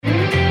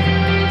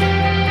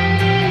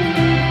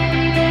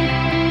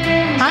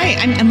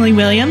Hi, I'm Emily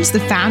Williams,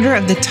 the founder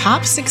of the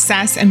top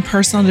success and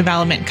personal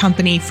development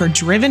company for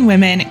driven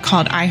women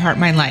called I Heart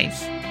My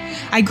Life.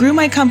 I grew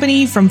my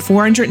company from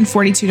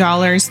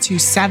 $442 to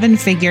seven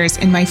figures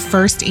in my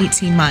first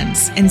 18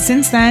 months. And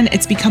since then,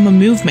 it's become a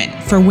movement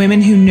for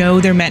women who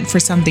know they're meant for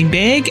something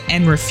big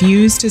and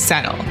refuse to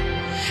settle.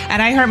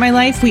 At I Heart My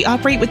Life, we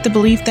operate with the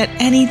belief that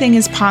anything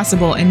is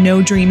possible and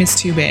no dream is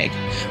too big.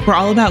 We're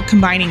all about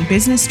combining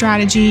business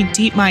strategy,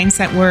 deep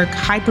mindset work,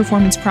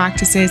 high-performance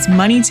practices,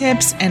 money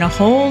tips, and a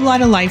whole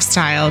lot of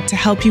lifestyle to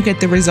help you get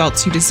the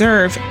results you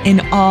deserve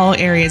in all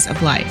areas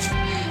of life.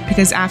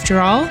 Because after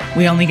all,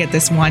 we only get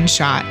this one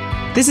shot.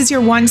 This is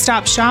your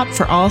one-stop shop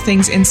for all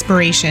things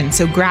inspiration,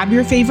 so grab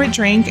your favorite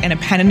drink and a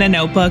pen and a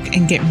notebook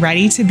and get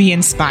ready to be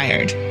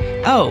inspired.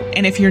 Oh,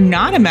 and if you're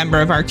not a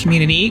member of our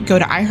community, go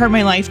to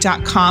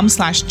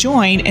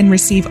iheartmylife.com/join and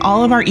receive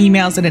all of our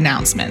emails and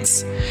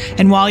announcements.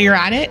 And while you're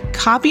at it,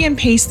 copy and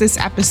paste this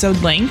episode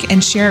link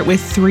and share it with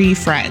 3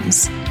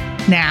 friends.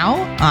 Now,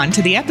 on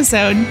to the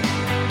episode.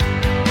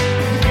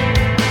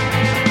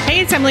 Hey,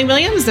 it's Emily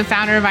Williams, the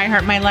founder of I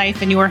Heart My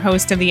Life and your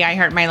host of the I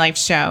Heart My Life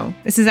show.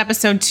 This is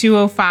episode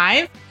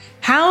 205,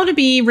 How to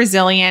Be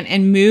Resilient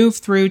and Move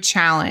Through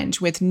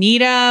Challenge with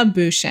Nita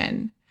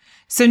Bhushan.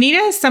 So Nita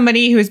is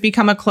somebody who has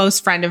become a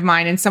close friend of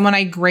mine and someone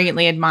I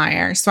greatly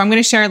admire. So I'm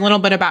going to share a little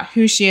bit about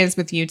who she is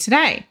with you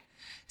today.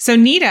 So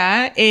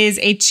Nita is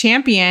a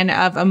champion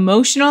of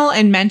emotional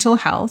and mental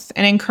health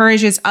and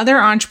encourages other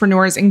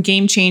entrepreneurs and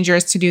game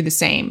changers to do the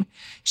same.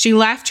 She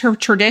left her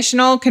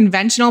traditional,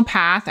 conventional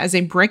path as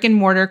a brick and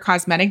mortar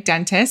cosmetic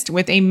dentist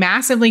with a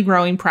massively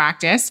growing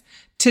practice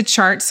to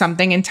chart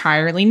something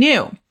entirely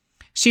new.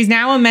 She's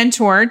now a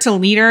mentor to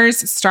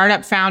leaders,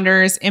 startup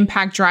founders,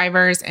 impact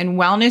drivers, and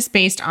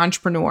wellness-based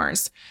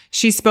entrepreneurs.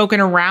 She's spoken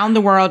around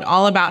the world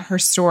all about her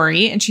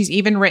story, and she's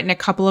even written a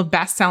couple of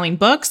best-selling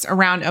books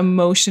around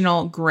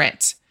emotional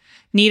grit.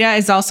 Nita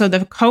is also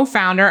the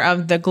co-founder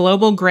of the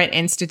Global Grit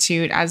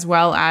Institute, as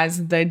well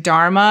as the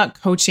Dharma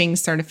Coaching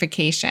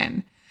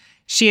Certification.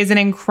 She is an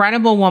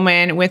incredible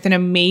woman with an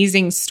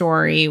amazing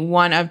story,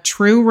 one of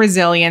true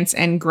resilience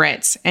and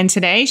grit. And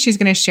today, she's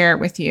going to share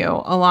it with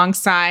you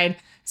alongside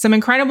some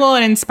incredible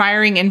and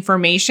inspiring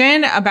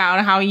information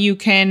about how you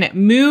can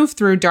move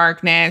through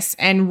darkness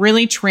and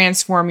really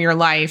transform your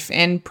life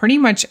in pretty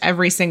much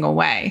every single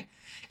way.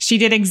 She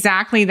did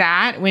exactly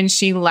that when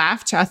she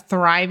left a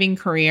thriving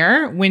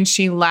career, when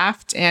she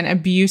left an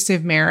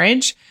abusive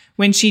marriage,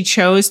 when she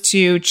chose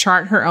to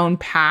chart her own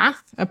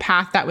path, a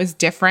path that was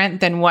different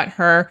than what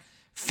her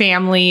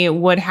family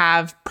would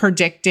have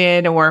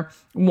predicted or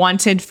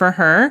wanted for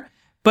her.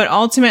 But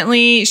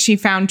ultimately, she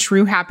found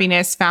true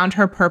happiness, found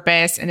her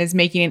purpose, and is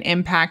making an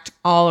impact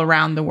all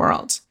around the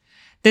world.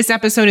 This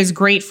episode is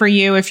great for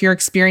you if you're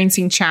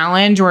experiencing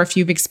challenge or if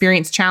you've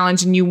experienced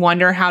challenge and you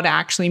wonder how to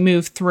actually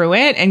move through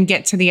it and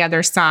get to the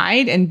other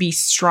side and be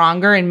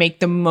stronger and make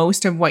the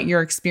most of what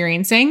you're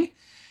experiencing.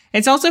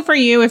 It's also for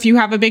you if you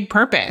have a big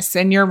purpose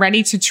and you're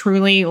ready to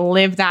truly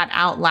live that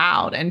out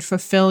loud and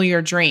fulfill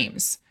your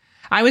dreams.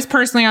 I was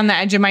personally on the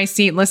edge of my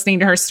seat listening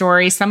to her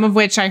story, some of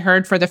which I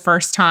heard for the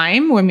first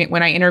time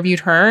when I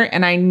interviewed her,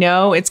 and I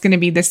know it's going to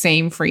be the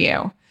same for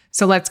you.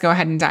 So let's go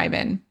ahead and dive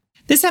in.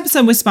 This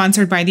episode was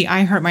sponsored by the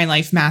I Heart My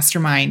Life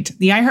Mastermind.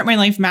 The I Heart My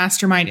Life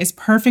Mastermind is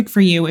perfect for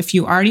you if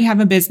you already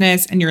have a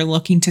business and you're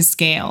looking to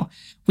scale.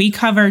 We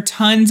cover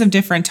tons of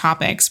different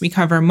topics. We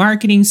cover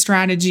marketing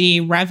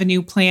strategy,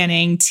 revenue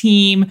planning,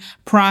 team,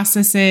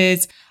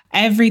 processes,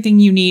 everything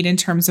you need in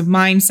terms of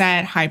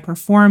mindset, high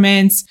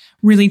performance,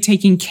 really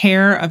taking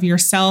care of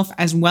yourself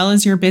as well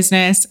as your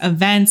business,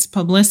 events,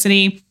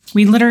 publicity.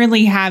 We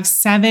literally have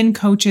 7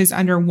 coaches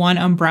under one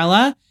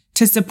umbrella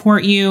to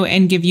support you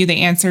and give you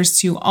the answers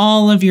to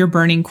all of your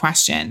burning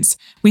questions.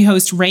 We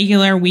host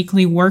regular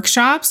weekly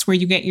workshops where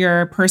you get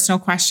your personal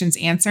questions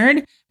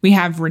answered. We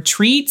have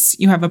retreats.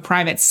 You have a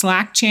private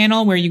Slack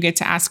channel where you get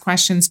to ask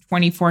questions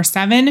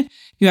 24/7.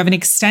 You have an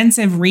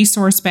extensive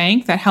resource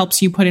bank that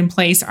helps you put in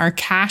place our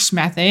cash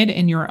method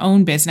in your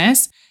own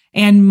business,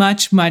 and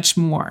much, much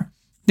more.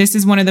 This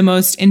is one of the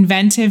most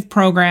inventive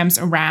programs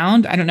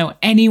around. I don't know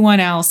anyone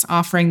else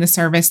offering the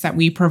service that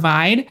we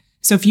provide.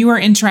 So if you are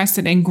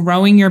interested in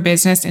growing your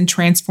business and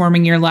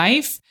transforming your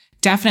life,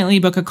 definitely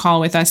book a call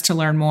with us to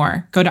learn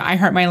more. Go to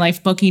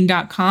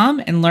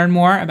iheartmylifebooking.com and learn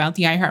more about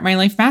the I Heart My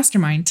Life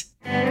Mastermind.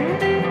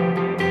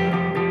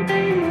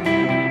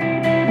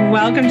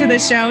 Welcome to the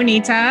show,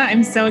 Nita.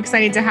 I'm so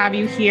excited to have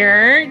you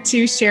here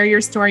to share your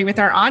story with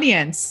our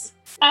audience.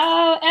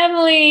 Oh,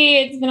 Emily,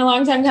 it's been a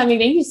long time coming.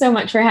 Thank you so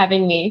much for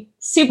having me.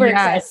 Super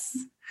excited.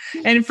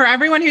 And for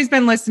everyone who's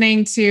been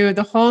listening to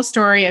the whole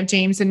story of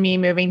James and me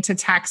moving to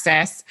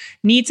Texas,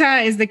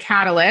 Nita is the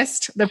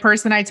catalyst, the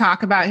person I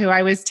talk about who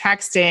I was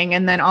texting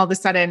and then all of a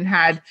sudden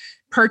had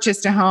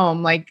purchased a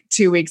home like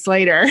 2 weeks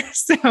later.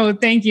 So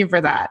thank you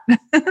for that.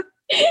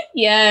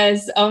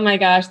 Yes. Oh my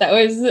gosh. That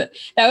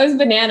was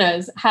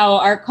bananas. How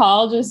our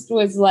call just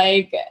was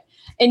like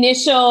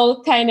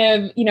initial kind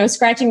of,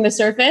 scratching the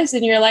surface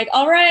and you're like,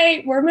 all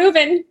right, we're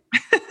moving.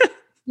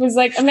 was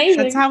like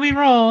amazing. That's how we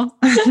roll.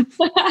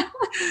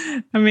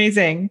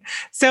 Amazing.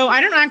 So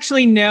I don't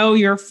actually know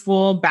your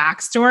full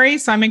backstory,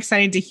 so I'm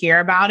excited to hear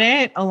about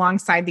it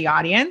alongside the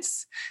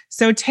audience.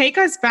 So take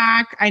us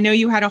back. I know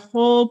you had a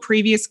whole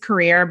previous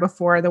career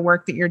before the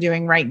work that you're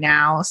doing right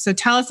now. So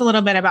tell us a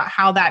little bit about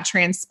how that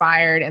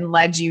transpired and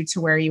led you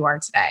to where you are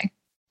today.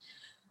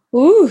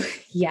 Ooh,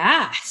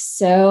 yeah.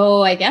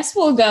 So I guess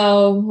we'll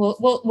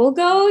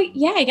go.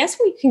 Yeah, I guess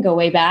we can go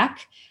way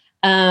back.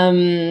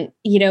 My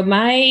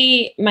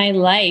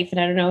life, and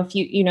I don't know if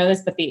you know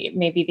this, but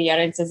maybe the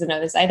audience doesn't know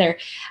this either.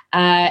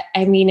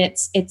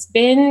 It's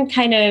been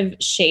kind of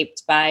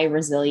shaped by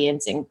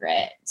resilience and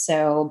grit.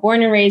 So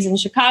born and raised in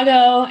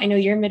Chicago, I know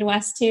you're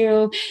Midwest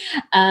too,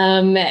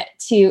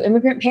 to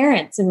immigrant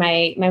parents. And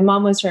my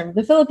mom was from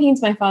the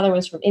Philippines. My father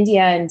was from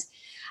India. And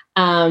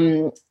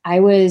I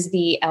was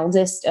the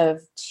eldest of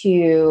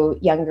two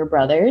younger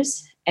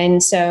brothers.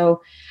 And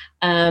so,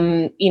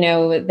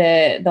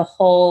 the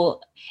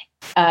whole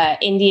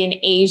Indian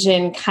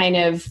Asian kind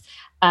of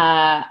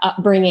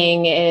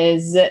upbringing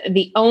is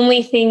the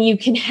only thing you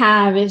can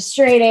have is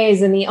straight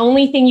A's, and the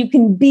only thing you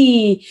can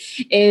be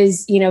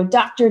is,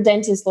 doctor,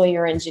 dentist,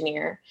 lawyer,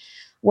 engineer.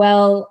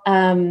 Well,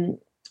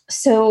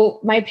 so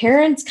my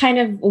parents kind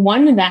of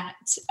won that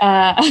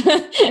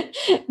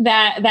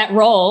that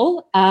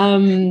role,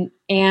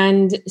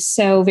 and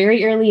so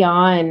very early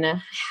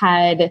on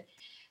had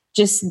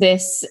just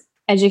this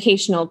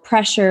educational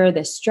pressure,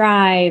 this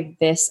drive,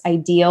 this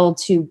ideal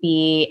to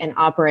be and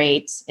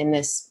operate in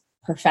this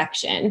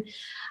perfection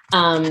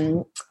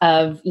of,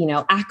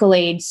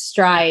 accolades,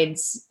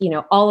 strides,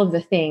 all of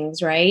the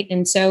things. Right.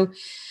 And so,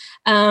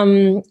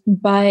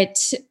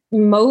 but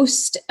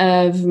most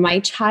of my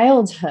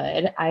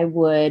childhood, I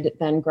would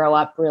then grow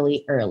up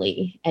really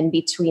early. And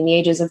between the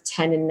ages of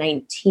 10 and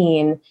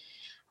 19,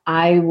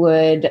 I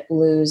would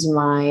lose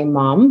my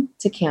mom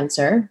to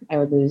cancer. I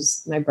would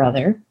lose my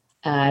brother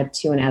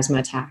to an asthma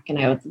attack, and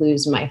I would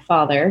lose my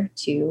father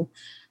to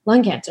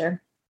lung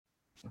cancer.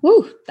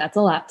 Whew, that's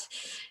a lot.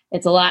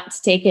 It's a lot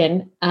to take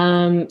in.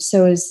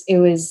 So it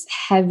was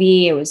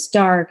heavy. It was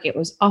dark. It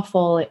was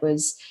awful. It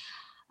was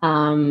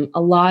a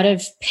lot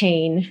of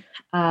pain.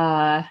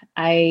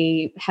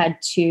 I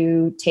had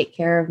to take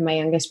care of my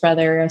youngest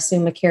brother,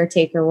 assume a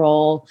caretaker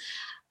role,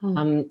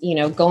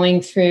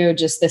 going through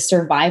just the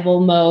survival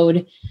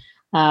mode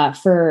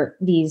for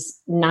these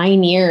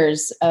 9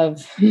 years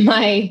of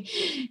my,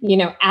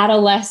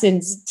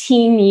 adolescence,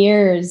 teen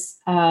years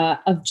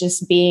of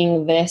just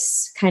being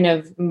this kind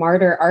of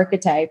martyr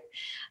archetype.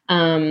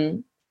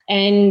 And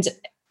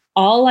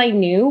all I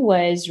knew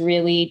was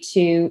really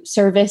to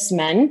service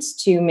meant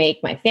to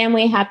make my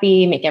family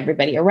happy, make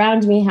everybody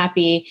around me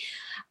happy.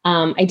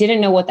 I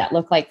didn't know what that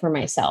looked like for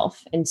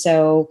myself. And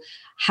so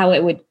how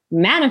it would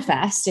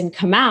manifest and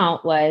come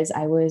out was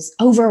I was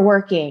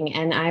overworking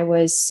and I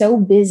was so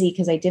busy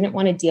because I didn't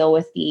want to deal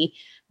with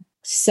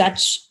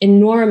such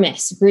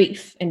enormous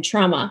grief and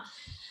trauma,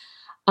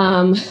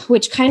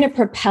 which kind of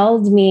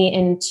propelled me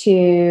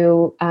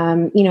into,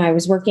 I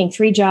was working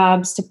 3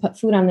 jobs to put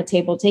food on the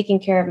table, taking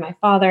care of my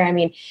father.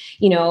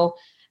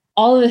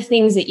 All of the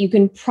things that you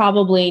can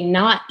probably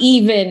not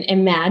even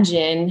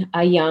imagine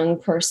a young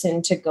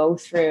person to go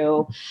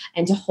through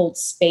and to hold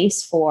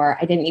space for.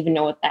 I didn't even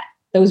know what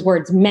those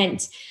words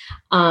meant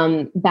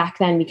back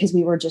then because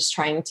we were just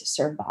trying to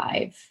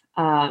survive.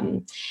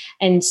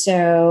 And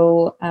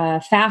so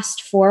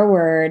fast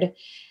forward,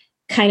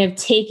 kind of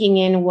taking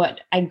in what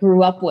I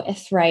grew up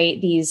with,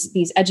 right?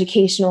 These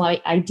educational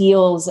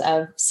ideals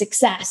of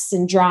success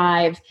and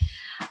drive.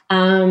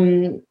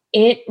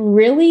 It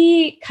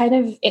really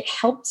it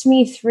helped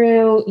me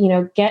through,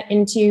 get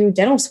into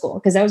dental school.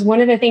 Because that was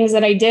one of the things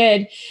that I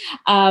did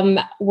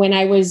when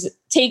I was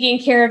taking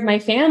care of my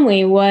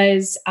family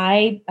was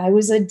I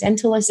was a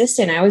dental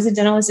assistant. I was a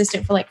dental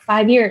assistant for like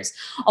 5 years,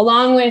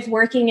 along with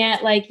working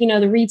at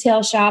the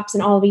retail shops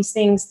and all of these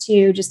things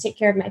to just take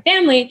care of my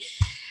family.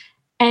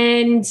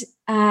 And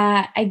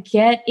I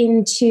get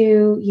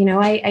into,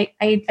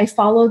 I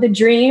follow the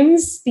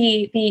dreams,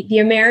 the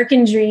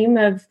American dream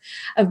of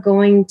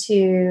going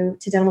to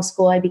dental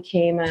school. I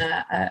became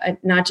a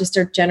not just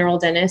a general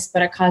dentist,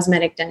 but a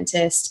cosmetic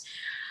dentist.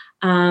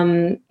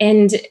 And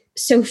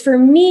so for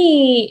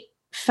me,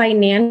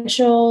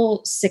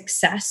 financial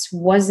success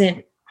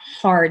wasn't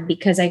hard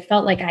because I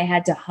felt like I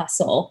had to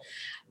hustle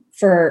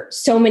for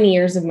so many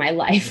years of my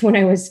life. When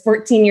I was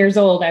 14 years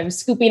old, I was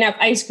scooping up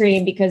ice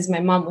cream because my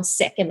mom was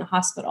sick in the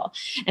hospital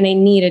and I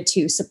needed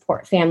to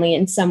support family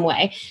in some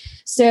way.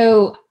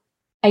 So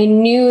I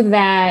knew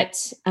that,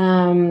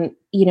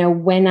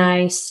 when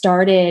I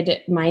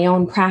started my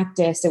own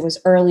practice, it was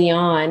early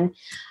on.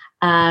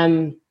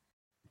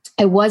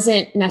 I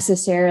wasn't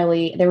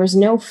necessarily, there was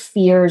no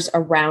fears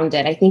around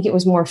it. I think it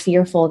was more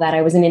fearful that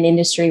I was in an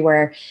industry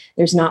where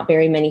there's not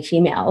very many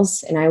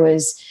females. And I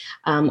was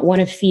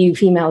one of few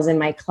females in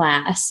my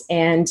class.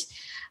 And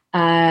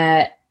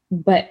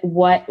But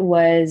what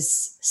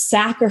was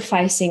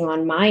sacrificing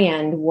on my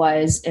end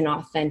was an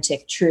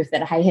authentic truth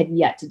that I had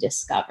yet to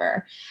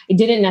discover. I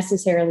didn't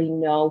necessarily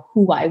know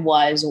who I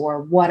was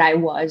or what I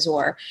was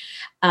or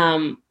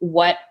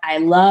what I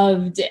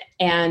loved.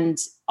 And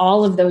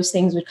all of those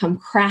things would come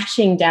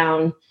crashing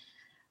down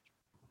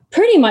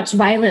pretty much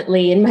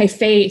violently in my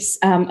face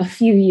a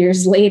few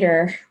years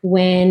later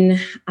when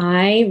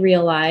I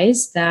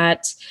realized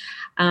that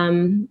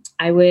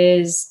I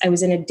was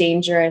in a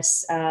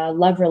dangerous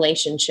love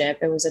relationship.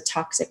 It was a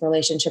toxic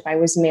relationship. I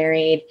was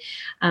married.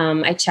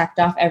 I checked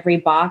off every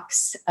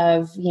box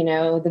of,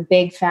 the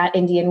big fat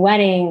Indian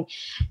wedding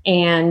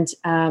and,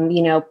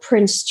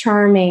 Prince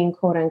Charming,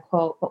 quote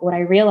unquote. But what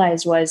I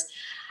realized was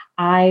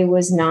I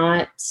was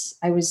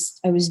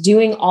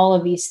doing all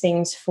of these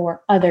things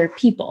for other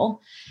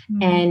people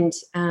and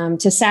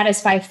to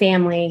satisfy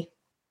family.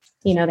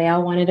 They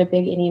all wanted a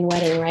big Indian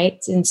wedding, right?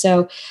 And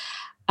so,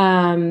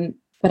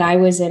 but I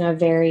was in a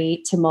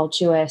very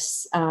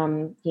tumultuous,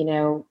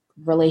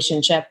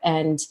 relationship,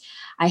 and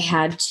I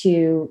had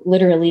to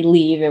literally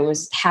leave. It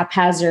was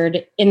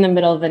haphazard in the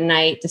middle of the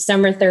night,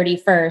 December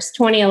 31st,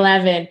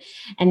 2011.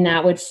 And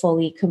that would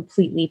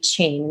completely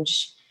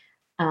change,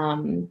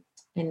 and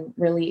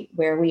really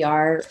where we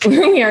are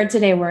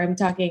today, where I'm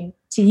talking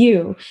to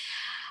you.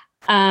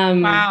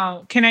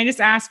 Wow. Can I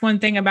just ask one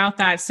thing about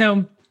that?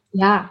 So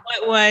yeah.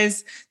 What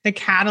was the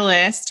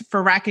catalyst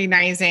for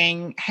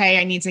recognizing, hey,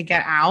 I need to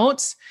get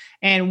out?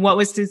 And what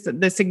was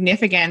the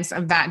significance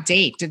of that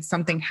date? Did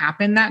something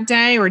happen that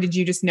day, or did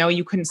you just know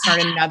you couldn't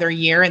start another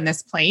year in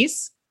this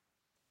place?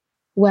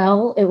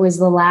 Well, it was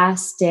the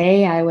last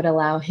day I would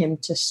allow him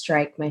to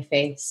strike my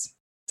face.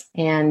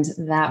 And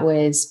that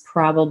was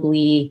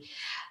probably,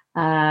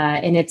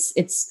 and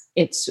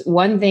it's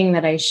one thing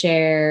that I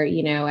share,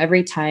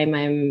 every time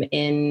I'm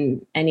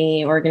in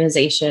any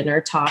organization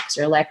or talks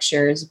or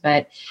lectures,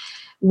 but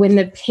when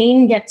the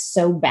pain gets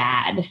so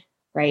bad,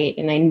 right?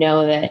 And I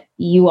know that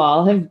you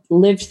all have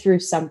lived through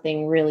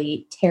something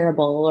really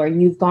terrible, or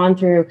you've gone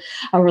through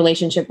a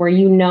relationship where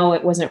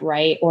it wasn't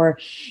right, or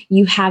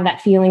you have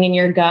that feeling in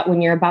your gut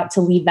when you're about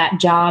to leave that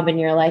job and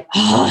you're like,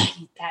 oh,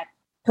 that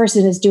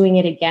person is doing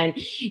it again.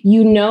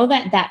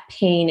 That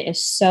pain is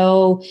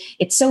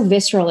it's so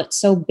visceral, it's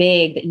so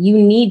big that you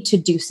need to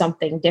do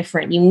something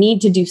different. You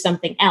need to do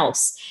something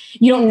else.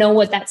 You don't know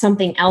what that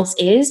something else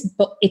is,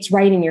 but it's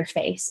right in your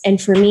face.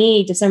 And for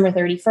me, December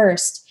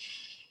 31st,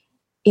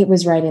 it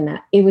was right in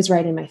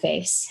my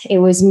face. It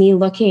was me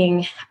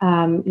looking,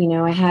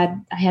 I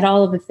had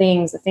all of the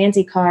things, the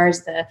fancy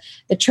cars,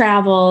 the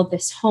travel,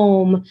 this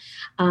home.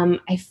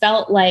 I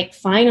felt like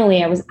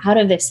finally I was out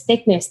of this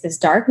thickness, this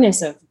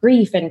darkness of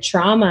grief and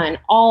trauma and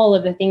all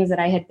of the things that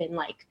I had been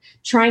like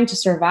trying to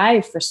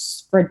survive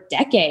for a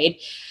decade.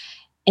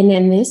 And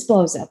then this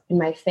blows up in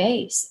my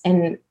face.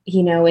 And,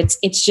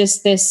 it's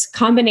just this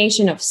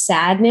combination of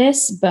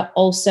sadness, but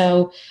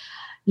also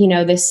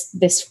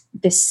this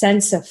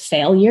sense of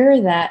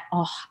failure that,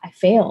 I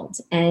failed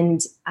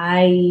and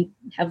I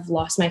have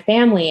lost my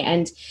family,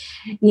 and,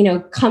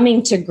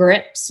 coming to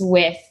grips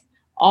with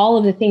all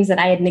of the things that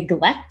I had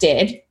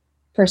neglected,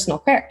 personal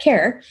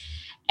care.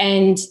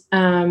 And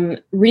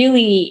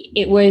really,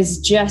 it was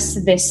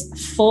just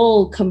this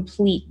full,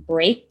 complete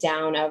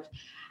breakdown of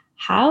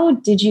how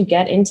did you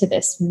get into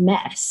this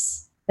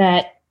mess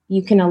that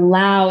you can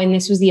allow, and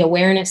this was the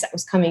awareness that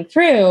was coming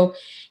through,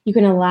 you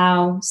can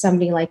allow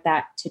somebody like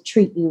that to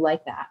treat you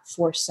like that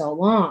for so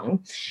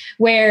long,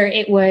 where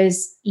it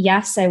was,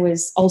 yes, I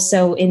was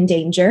also in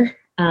danger.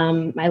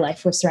 My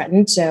life was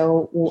threatened.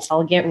 So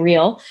I'll get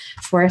real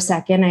for a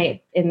second.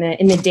 In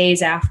the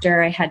days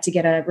after, I had to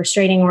get a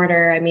restraining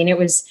order. I mean,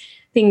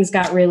 things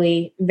got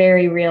really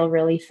very real,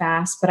 really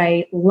fast, but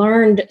I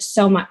learned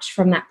so much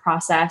from that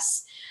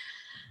process.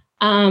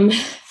 Where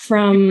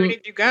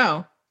did you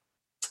go?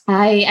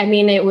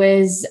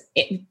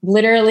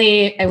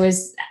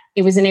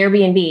 It was an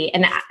Airbnb.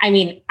 And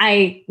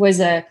I was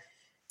a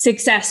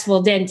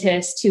successful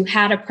dentist who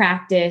had a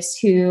practice,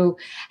 who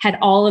had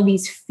all of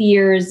these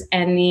fears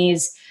and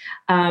these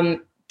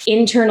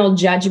internal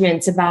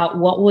judgments about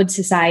what would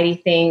society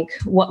think,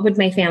 what would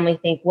my family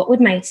think, what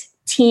would my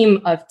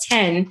team of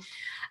 10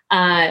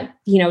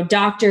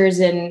 doctors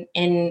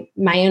and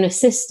my own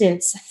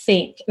assistants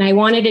think. And I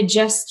wanted to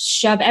just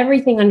shove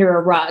everything under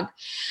a rug.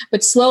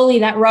 But slowly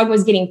that rug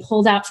was getting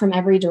pulled out from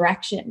every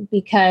direction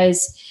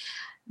because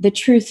the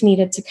truth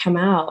needed to come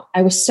out.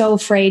 I was so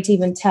afraid to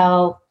even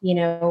tell,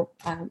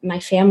 my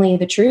family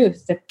the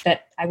truth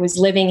that I was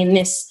living in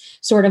this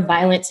sort of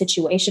violent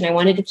situation. I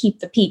wanted to keep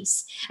the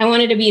peace. I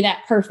wanted to be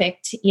that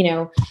perfect,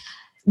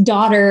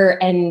 daughter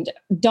and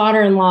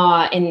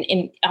daughter-in-law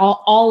and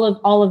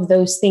all of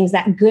those things,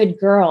 that good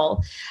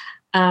girl,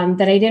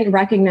 that I didn't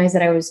recognize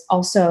that I was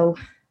also,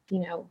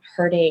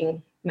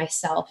 hurting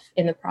myself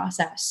in the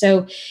process.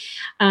 So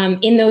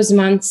in those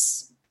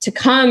months to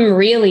come,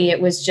 really,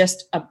 it was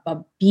just a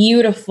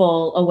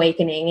beautiful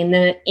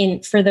awakening.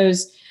 For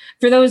those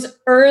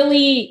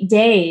early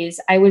days,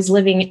 I was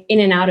living in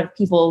and out of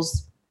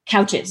people's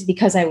couches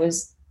because I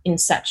was in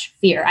such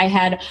fear. I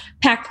had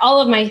packed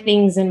all of my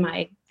things in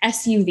my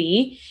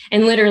SUV,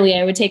 and literally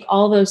I would take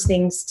all those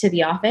things to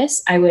the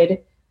office. I would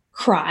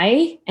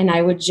cry, and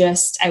I would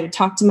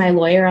talk to my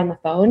lawyer on the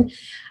phone.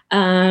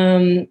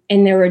 And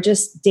there were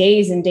just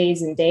days and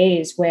days and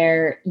days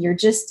where you're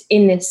just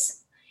in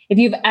this, if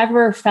you've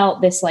ever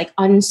felt this like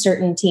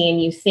uncertainty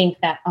and you think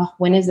that, oh,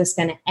 when is this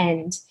going to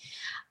end?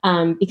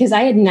 Because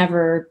I had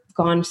never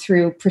gone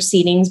through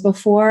proceedings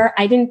before.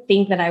 I didn't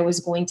think that I was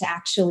going to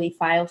actually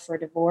file for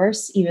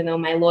divorce, even though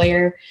my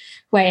lawyer,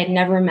 who I had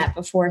never met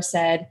before,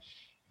 said,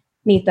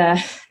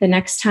 Neetha, the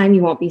next time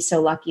you won't be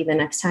so lucky. The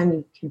next time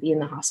you can be in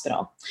the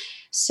hospital.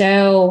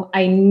 So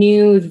I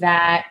knew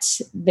that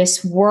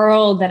this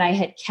world that I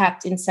had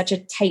kept in such a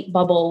tight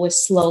bubble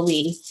was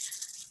slowly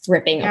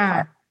ripping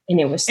apart. And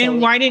it was slowly.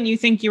 And why didn't you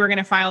think you were going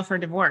to file for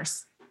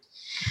divorce?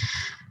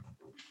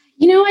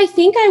 I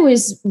think I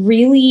was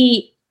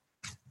really,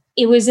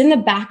 it was in the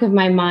back of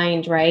my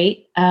mind,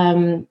 right?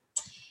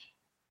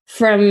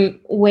 From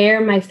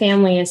where my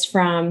family is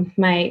from,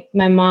 my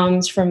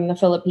mom's from the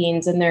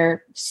Philippines, and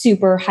they're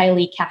super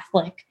highly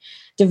Catholic.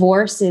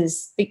 Divorce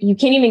is, you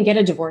can't even get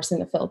a divorce in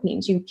the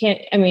Philippines. You can't,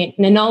 an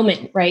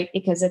annulment, right?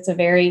 Because it's a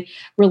very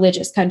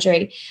religious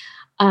country.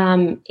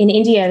 In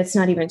India, it's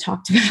not even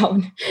talked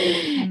about.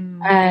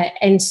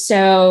 And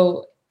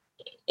so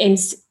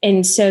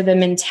the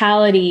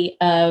mentality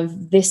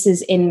of this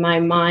is in my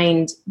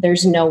mind,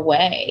 there's no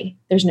way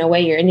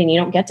you're Indian, you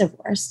don't get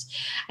divorced.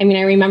 I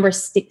remember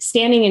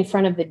standing in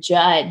front of the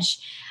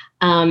judge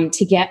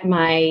to get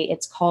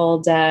it's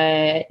called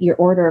your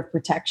order of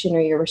protection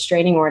or your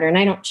restraining order. And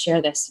I don't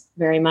share this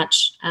very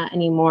much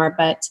anymore,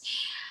 but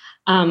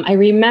I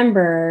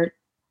remember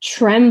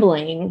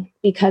trembling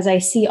because I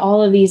see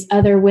all of these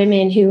other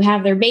women who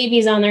have their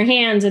babies on their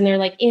hands and they're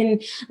like in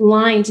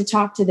line to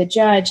talk to the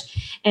judge.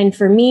 And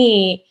for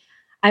me,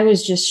 I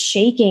was just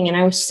shaking and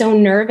I was so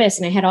nervous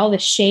and I had all the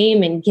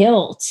shame and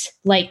guilt,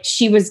 like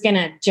she was going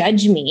to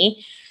judge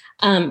me,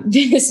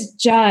 this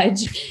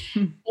judge.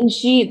 And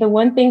the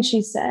one thing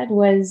she said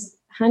was,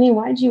 honey,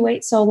 why'd you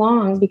wait so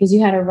long? Because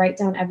you had to write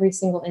down every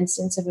single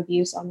instance of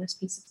abuse on this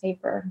piece of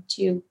paper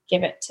to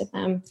give it to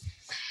them.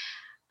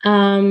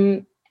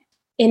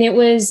 And it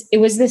was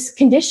this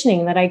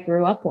conditioning that I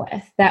grew up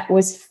with that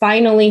was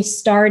finally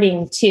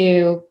starting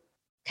to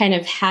kind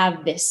of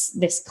have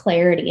this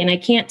clarity. And I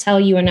can't tell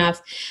you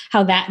enough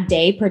how that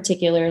day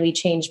particularly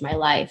changed my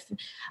life,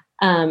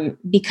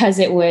 because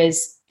it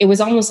was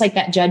almost like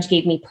that judge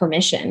gave me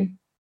permission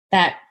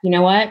that, you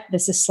know what,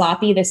 this is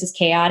sloppy, this is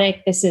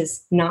chaotic, this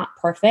is not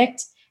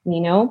perfect, and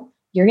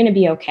you're going to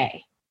be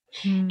okay.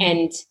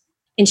 And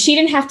she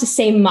didn't have to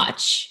say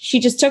much. She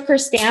just took her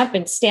stamp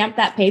and stamped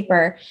that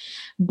paper.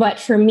 But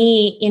for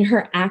me, in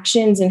her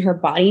actions, in her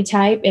body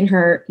type, in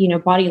her,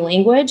 body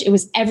language, it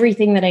was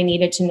everything that I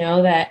needed to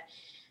know that,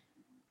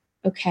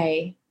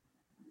 okay,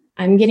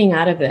 I'm getting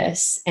out of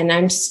this and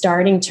I'm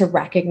starting to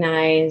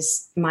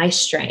recognize my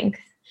strength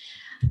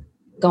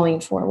going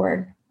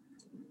forward.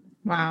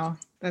 Wow.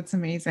 That's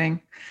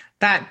amazing.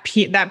 That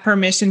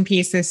permission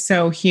piece is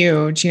so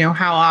huge.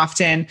 How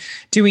often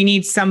do we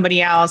need somebody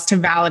else to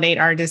validate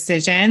our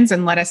decisions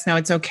and let us know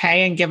it's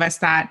okay and give us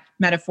that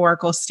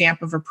metaphorical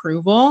stamp of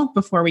approval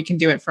before we can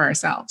do it for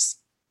ourselves?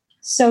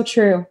 So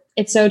true.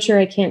 It's so true.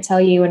 I can't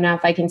tell you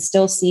enough. I can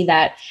still see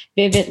that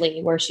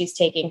vividly where she's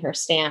taking her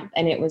stamp.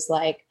 And it was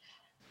like,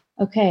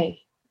 okay,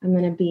 I'm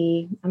going to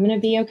be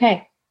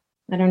okay.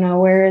 I don't know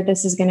where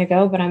this is going to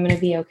go, but I'm going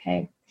to be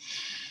okay.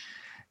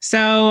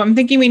 So I'm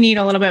thinking we need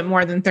a little bit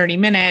more than 30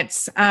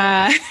 minutes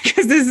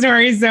because this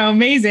story is so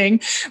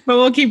amazing, but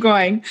we'll keep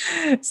going.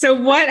 So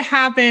what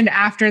happened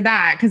after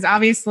that? Because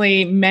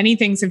obviously many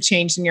things have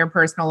changed in your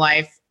personal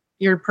life.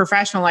 Your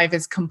professional life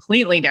is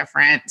completely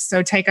different.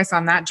 So take us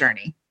on that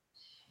journey.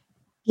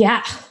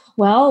 Yeah.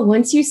 Well,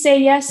 once you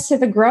say yes to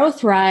the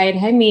growth ride,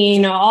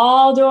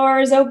 all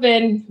doors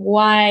open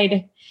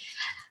wide.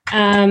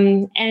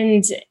 I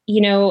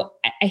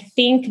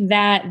think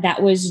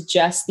that was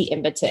just the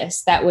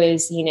impetus. That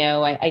was,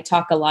 I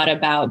talk a lot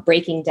about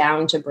breaking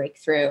down to break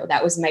through.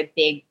 That was my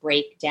big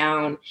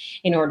breakdown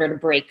in order to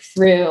break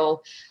through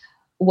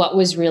what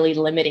was really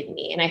limiting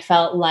me. And I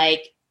felt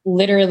like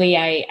literally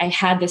I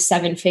had this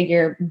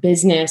 7-figure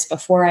business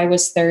before I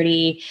was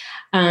 30.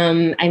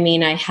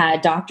 I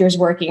had doctors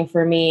working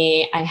for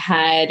me.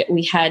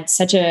 We had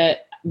such a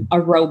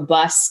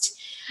robust,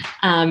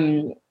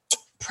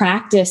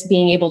 practice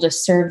being able to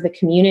serve the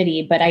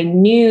community. But I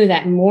knew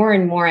that more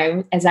and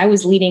more, as I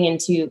was leaning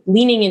into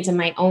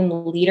my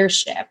own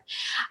leadership,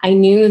 I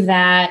knew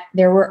that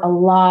there were a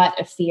lot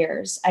of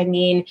fears. I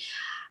knew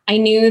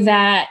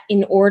that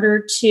in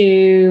order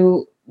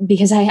to,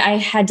 because I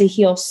had to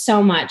heal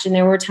so much. And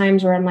there were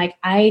times where I'm like,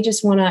 I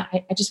just want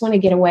to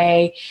get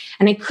away.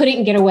 And I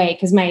couldn't get away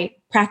because my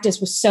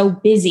practice was so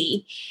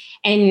busy.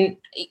 And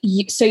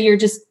so you're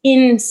just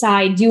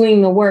inside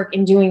doing the work.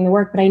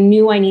 But I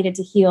knew I needed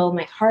to heal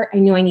my heart. I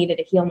knew I needed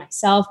to heal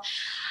myself.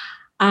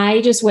 I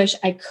just wish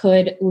I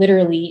could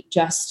literally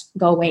just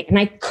go away, and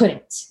I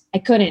couldn't.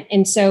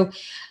 And so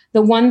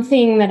the one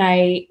thing that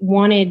I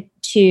wanted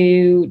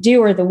to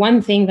do, or the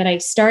one thing that I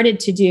started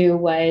to do,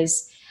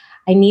 was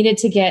I needed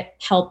to get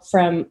help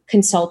from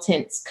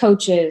consultants,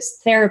 coaches,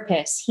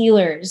 therapists,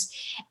 healers,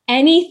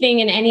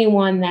 anything and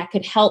anyone that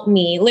could help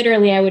me.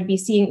 Literally, I would be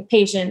seeing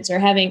patients or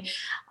having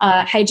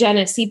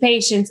hygienists see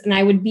patients, and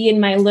I would be in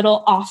my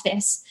little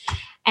office.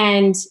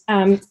 And,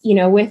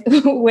 with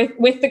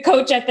the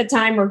coach at the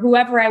time or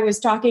whoever I was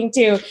talking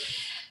to.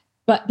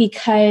 But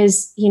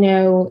because,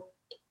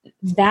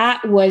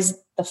 that was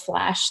the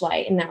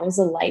flashlight, and that was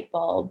a light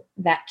bulb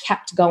that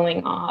kept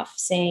going off,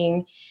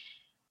 saying,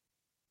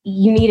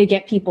 you need to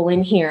get people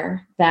in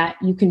here that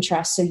you can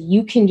trust so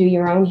you can do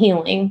your own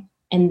healing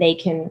and they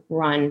can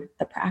run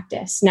the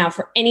practice. Now,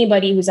 for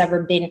anybody who's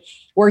ever been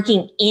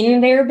working in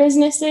their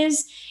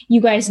businesses,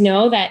 you guys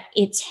know that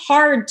it's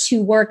hard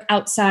to work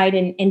outside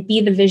and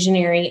be the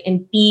visionary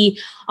and be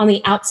on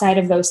the outside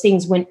of those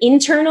things when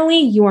internally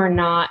you are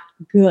not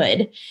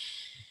good.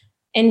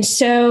 And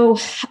so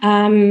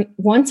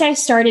once I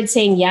started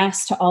saying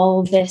yes to all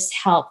of this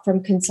help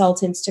from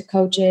consultants to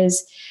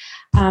coaches,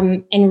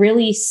 and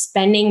really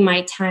spending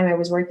my time, I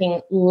was working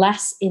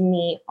less in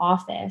the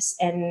office,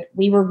 and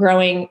we were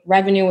growing.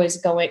 Revenue was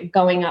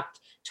going up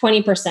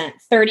 20%,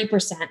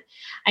 30%.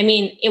 I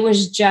mean, it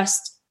was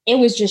just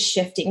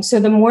shifting. So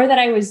the more work that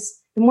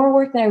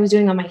I was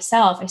doing on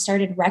myself, I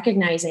started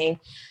recognizing,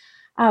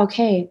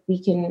 okay,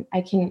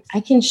 I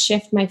can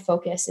shift my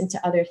focus into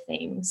other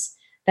things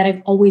that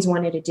I've always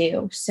wanted to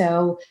do.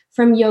 So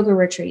from yoga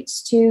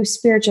retreats to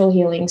spiritual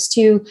healings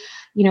to,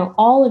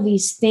 all of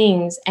these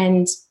things.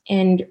 And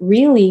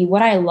really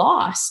what I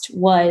lost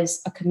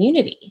was a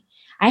community.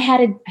 I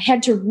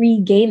had to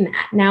regain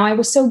that. Now, I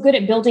was so good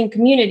at building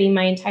community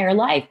my entire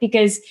life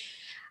because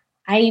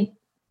I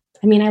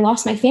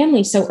lost my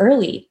family so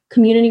early.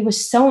 Community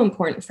was so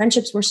important.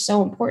 Friendships were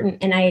so important.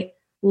 And I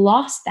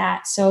lost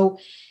that. So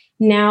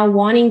now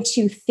wanting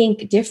to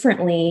think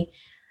differently,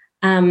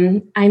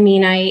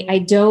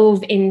 I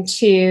dove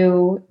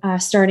into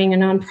starting a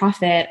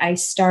nonprofit. I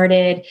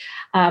started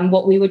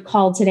what we would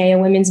call today a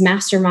women's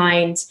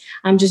mastermind.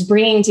 Just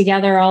bringing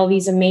together all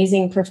these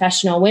amazing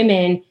professional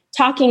women,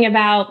 talking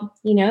about,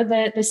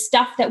 the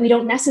stuff that we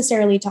don't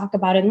necessarily talk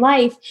about in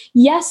life.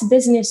 Yes,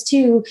 business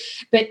too,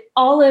 but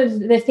all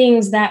of the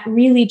things that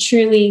really,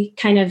 truly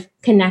kind of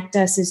connect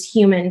us as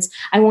humans.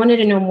 I wanted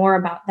to know more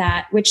about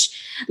that, which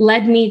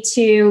led me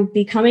to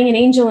becoming an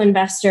angel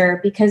investor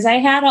because I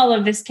had all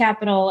of this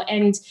capital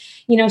and,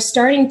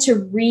 starting to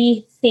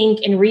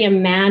rethink and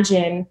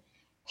reimagine,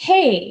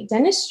 hey,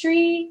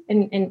 dentistry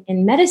and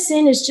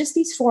medicine is just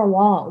these four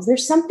walls.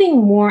 There's something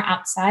more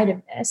outside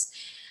of this.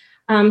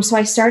 So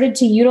I started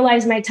to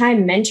utilize my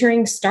time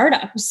mentoring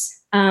startups.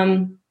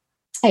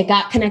 I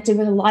got connected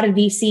with a lot of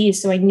VCs,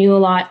 so I knew a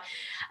lot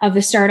of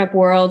the startup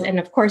world. And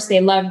of course,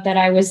 they loved that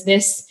I was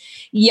this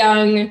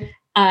young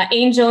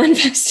angel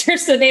investor.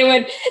 So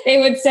they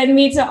would send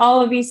me to all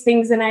of these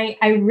things. And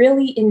I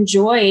really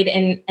enjoyed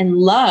and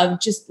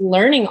loved just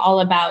learning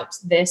all about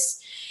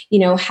this,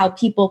 how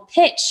people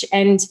pitch.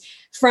 And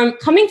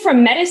coming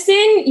from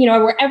medicine,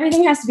 where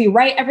everything has to be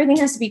right, everything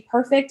has to be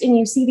perfect. And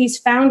you see these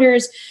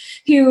founders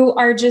who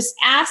are just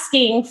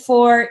asking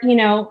for,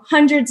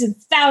 hundreds of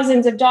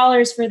thousands of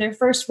dollars for their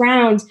first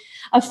round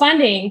of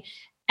funding.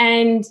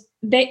 And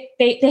they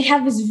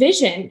have this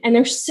vision and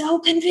they're so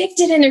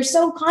convicted and they're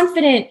so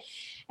confident.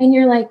 And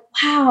you're like,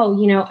 wow,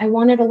 I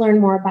wanted to learn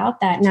more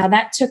about that. Now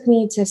that took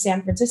me to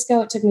San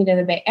Francisco. It took me to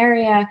the Bay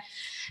Area.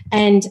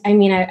 And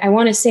I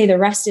want to say the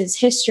rest is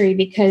history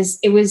because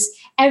it was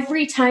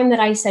every time that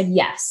I said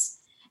yes,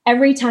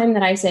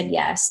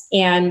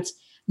 and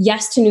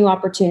yes to new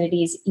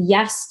opportunities,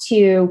 yes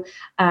to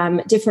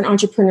different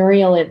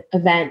entrepreneurial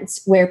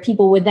events where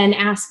people would then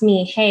ask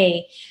me,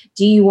 hey,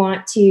 do you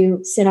want to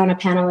sit on a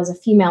panel as a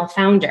female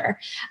founder?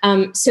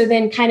 So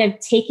then kind of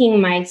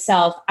taking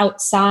myself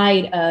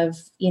outside of,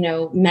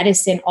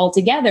 medicine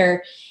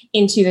altogether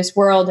into this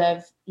world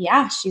of,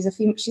 yeah, she's a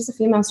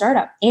female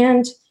startup.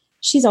 And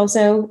she's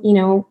also,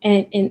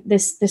 and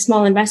this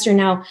small investor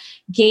now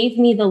gave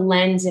me the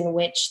lens in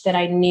which that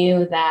I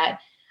knew that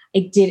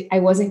I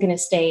wasn't going to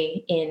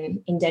stay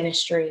in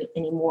dentistry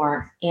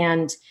anymore.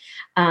 And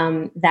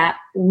that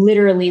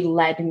literally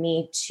led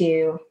me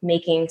to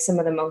making some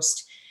of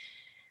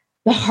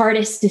the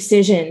hardest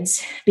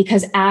decisions,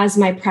 because as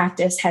my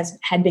practice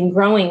had been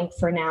growing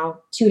for now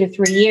 2 to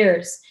 3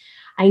 years,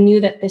 I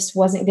knew that this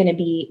wasn't going to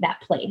be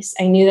that place.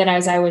 I knew that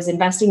as I was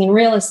investing in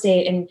real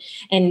estate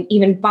and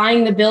even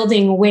buying the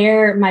building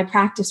where my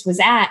practice was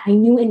at, I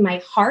knew in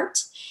my heart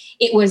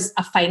it was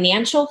a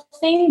financial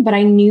thing, but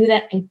I knew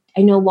that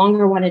I no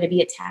longer wanted to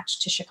be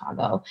attached to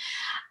Chicago.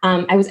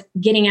 I was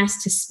getting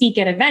asked to speak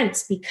at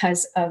events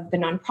because of the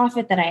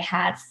nonprofit that I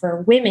had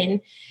for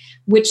women,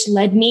 which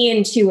led me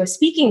into a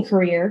speaking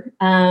career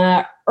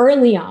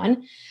early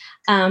on,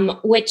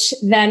 which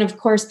then, of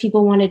course,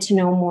 people wanted to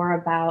know more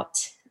about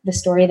the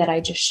story that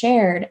I just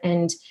shared,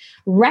 and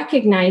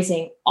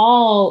recognizing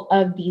all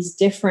of these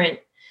different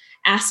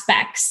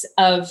aspects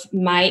of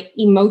my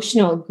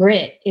emotional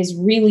grit is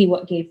really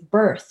what gave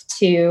birth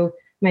to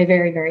my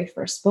very, very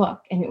first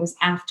book. And it was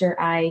after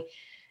I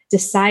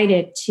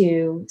decided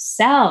to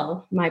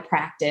sell my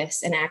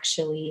practice and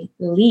actually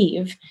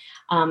leave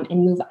and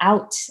move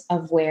out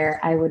of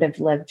where I would have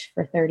lived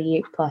for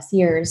 38 plus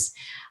years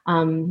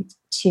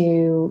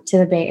to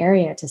the Bay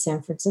Area, to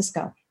San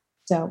Francisco.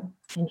 So,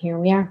 and here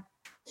we are.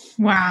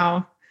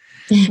 Wow.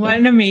 What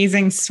an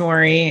amazing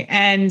story.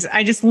 And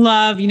I just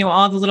love,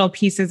 all the little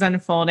pieces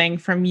unfolding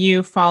from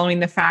you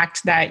following the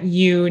fact that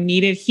you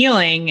needed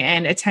healing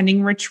and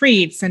attending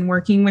retreats and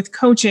working with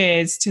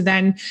coaches to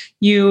then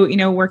you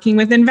working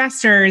with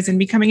investors and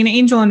becoming an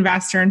angel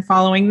investor and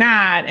following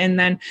that. And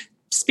then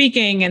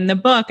speaking and the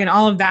book and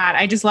all of that.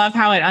 I just love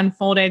how it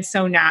unfolded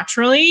so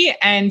naturally.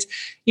 And,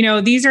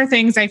 these are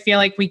things I feel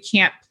like we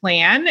can't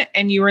plan.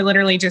 And you were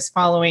literally just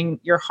following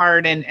your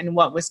heart and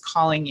what was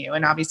calling you.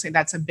 And obviously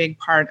that's a big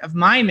part of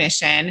my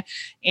mission.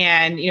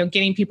 And,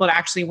 getting people to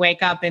actually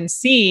wake up and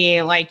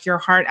see like your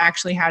heart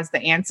actually has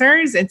the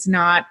answers. It's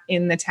not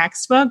in the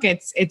textbook.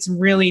 It's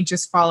really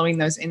just following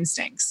those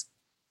instincts.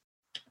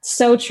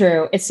 So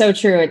true. It's so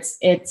true.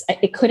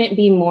 It couldn't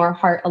be more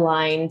heart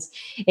aligned.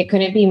 It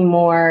couldn't be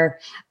more,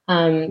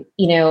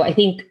 I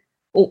think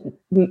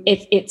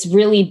it's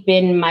really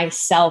been my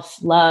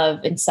self-love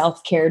and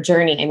self-care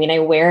journey. I mean, I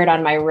wear it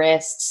on my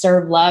wrist.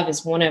 Serve love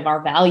is one of our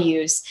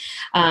values.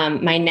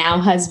 My now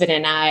husband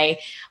and I,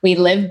 we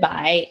live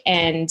by,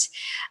 and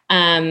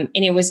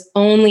it was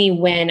only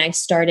when I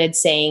started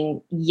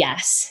saying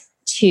yes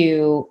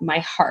to my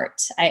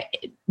heart,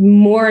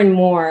 more and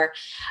more,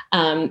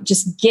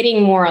 just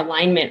getting more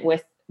alignment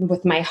with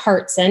my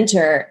heart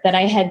center that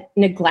I had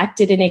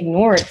neglected and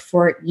ignored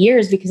for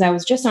years because I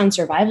was just on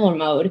survival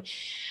mode.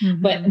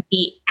 Mm-hmm. But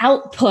the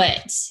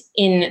output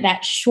in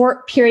that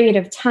short period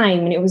of time,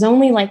 and it was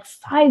only like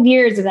 5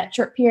 years of that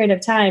short period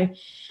of time,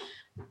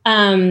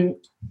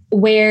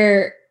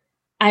 where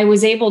I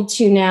was able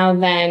to now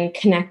then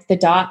connect the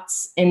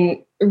dots and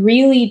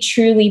really,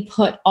 truly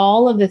put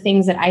all of the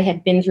things that I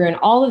had been through and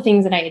all the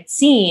things that I had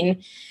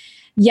seen.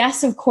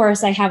 Yes, of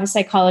course, I have a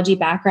psychology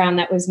background.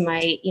 That was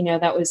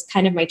that was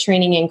kind of my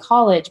training in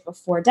college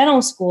before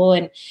dental school,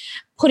 and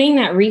putting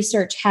that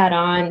research hat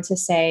on to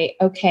say,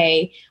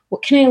 okay,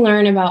 what can I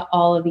learn about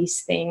all of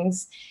these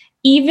things?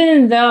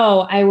 Even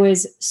though I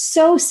was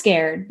so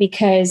scared,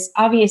 because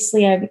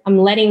obviously I'm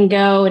letting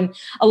go, and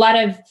a lot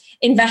of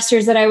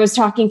investors that I was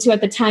talking to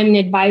at the time and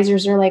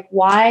advisors are like,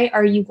 why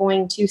are you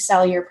going to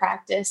sell your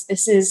practice?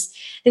 This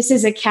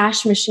is a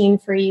cash machine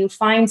for you.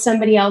 Find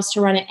somebody else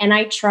to run it. And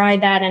I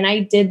tried that and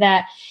I did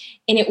that.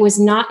 And it was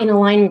not in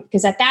alignment,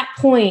 because at that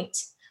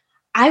point,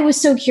 I was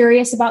so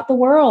curious about the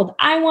world.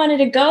 I wanted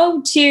to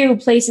go to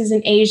places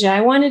in Asia.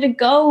 I wanted to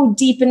go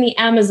deep in the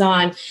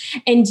Amazon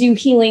and do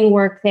healing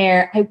work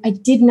there. I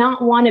did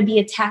not want to be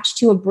attached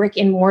to a brick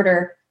and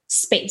mortar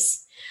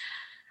space.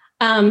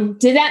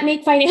 Did that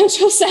make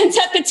financial sense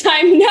at the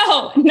time?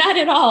 No, not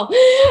at all.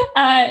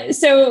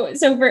 So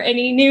for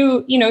any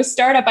new,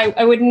 startup,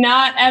 I would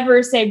not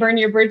ever say burn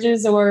your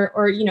bridges or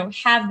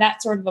have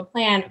that sort of a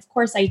plan. Of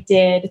course I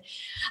did.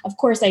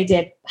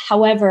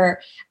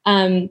 However,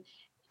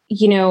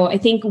 I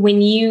think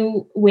when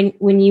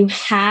you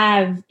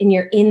have, and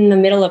you're in the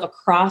middle of a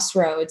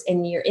crossroads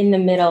and you're in the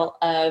middle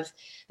of,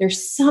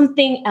 there's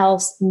something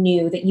else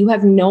new that you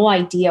have no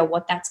idea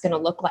what that's going to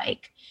look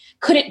like.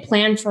 Couldn't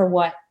plan for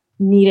what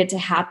needed to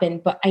happen,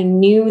 but I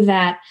knew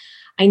that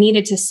I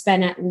needed to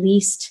spend at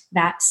least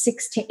that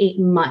 6 to 8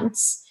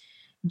 months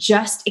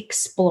just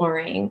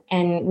exploring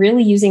and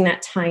really using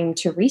that time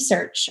to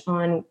research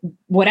on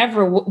what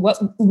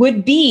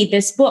would be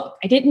this book.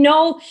 I didn't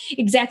know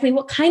exactly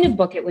what kind of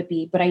book it would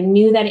be, but I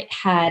knew that it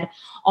had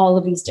all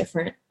of these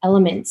different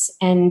elements,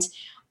 and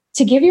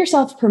to give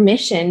yourself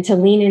permission to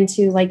lean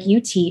into, like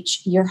you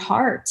teach, your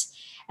heart.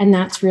 And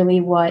that's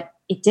really what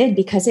it did,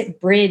 because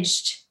it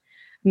bridged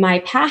my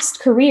past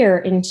career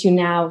into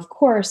now, of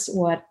course,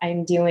 what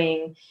I'm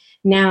doing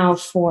now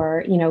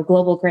for,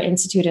 Global Grit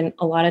Institute and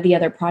a lot of the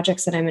other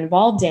projects that I'm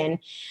involved in,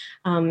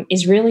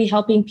 is really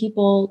helping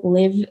people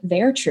live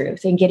their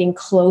truth and getting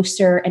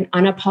closer and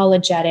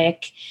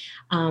unapologetic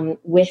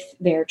with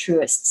their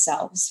truest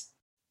selves.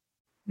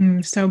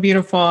 So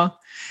beautiful.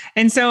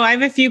 And so I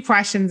have a few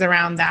questions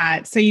around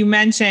that. So you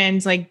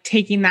mentioned like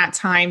taking that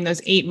time,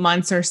 those 8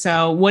 months or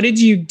so. What did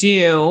you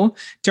do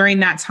during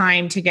that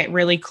time to get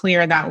really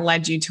clear that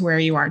led you to where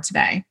you are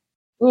today?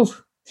 Ooh,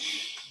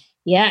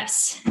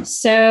 yes.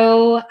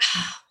 So,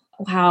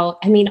 wow.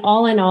 I mean,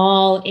 all in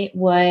all, it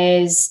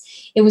was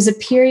a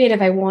period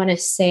of, I want to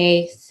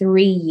say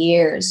 3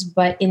 years,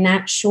 but in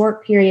that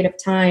short period of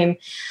time,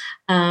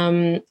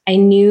 I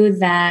knew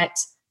that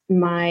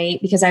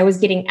because I was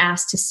getting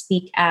asked to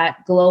speak at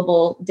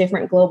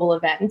different global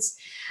events.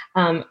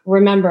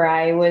 Remember,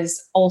 I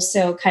was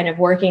also kind of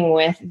working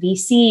with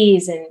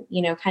VCs and,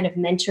 kind of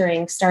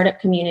mentoring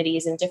startup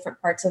communities in different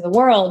parts of the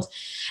world.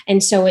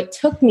 And so it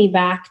took me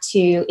back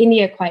to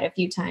India quite a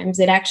few times.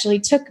 It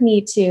actually took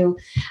me to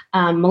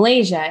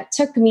Malaysia. It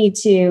took me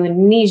to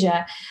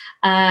Indonesia.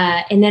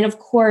 And then, of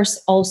course,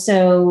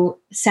 also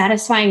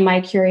satisfying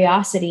my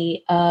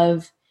curiosity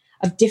of,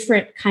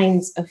 different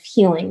kinds of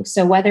healing.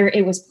 So whether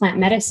it was plant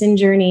medicine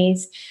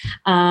journeys,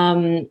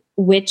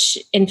 which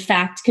in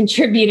fact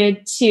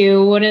contributed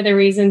to one of the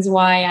reasons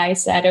why I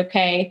said,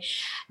 okay,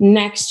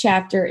 next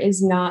chapter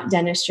is not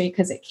dentistry,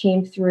 because it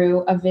came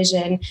through a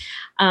vision.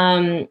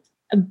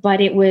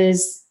 But it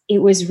was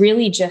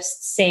really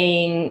just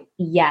saying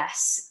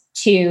yes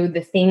to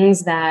the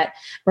things that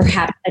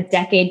perhaps a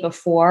decade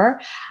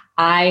before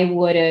I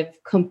would have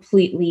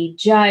completely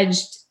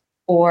judged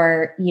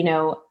or,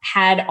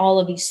 had all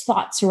of these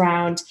thoughts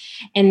around.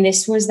 And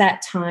this was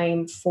that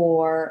time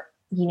for,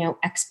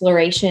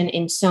 exploration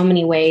in so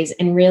many ways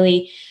and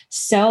really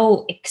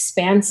so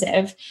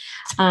expansive.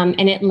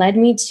 And it led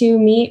me to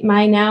meet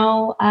my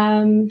now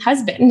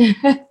husband.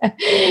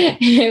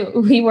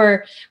 We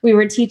were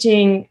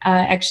teaching,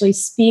 actually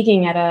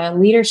speaking at a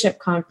leadership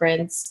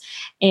conference,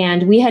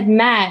 and we had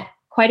met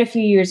quite a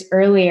few years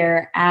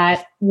earlier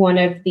at one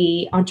of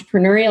the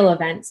entrepreneurial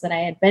events that I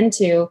had been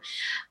to,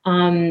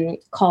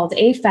 called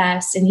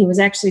A-Fest, and he was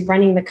actually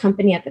running the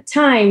company at the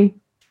time.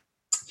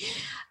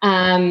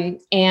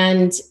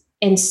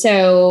 And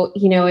so,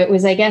 it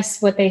was, I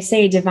guess, what they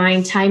say,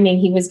 divine timing.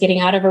 He was getting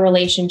out of a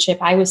relationship.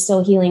 I was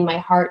still healing my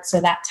heart. So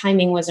that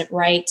timing wasn't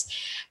right.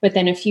 But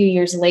then a few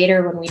years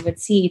later, when we would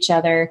see each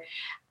other,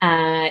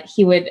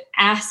 he would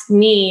ask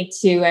me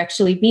to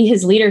actually be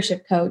his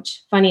leadership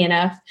coach, funny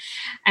enough,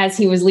 as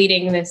he was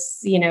leading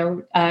this,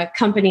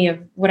 company of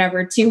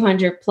whatever,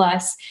 200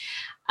 plus.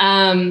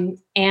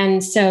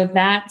 And so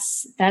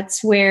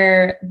that's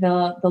where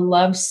the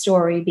love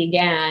story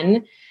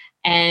began.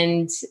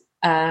 And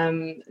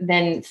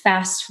then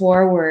fast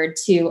forward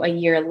to a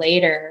year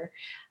later,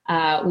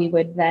 we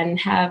would then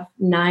have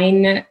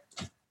 9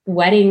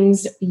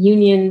 weddings,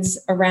 unions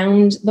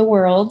around the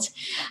world.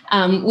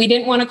 We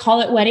didn't want to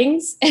call it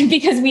weddings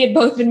because we had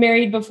both been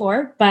married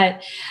before,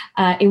 but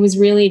it was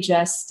really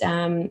just,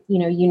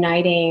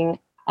 uniting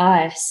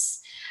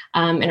us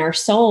and our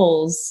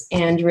souls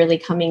and really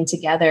coming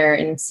together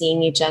and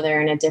seeing each other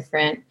in a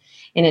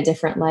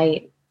different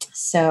light.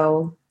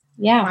 So,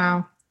 yeah.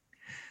 Wow.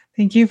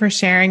 Thank you for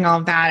sharing all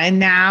of that. And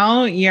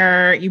now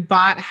you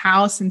bought a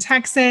house in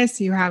Texas,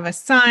 you have a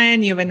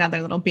son, you have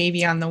another little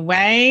baby on the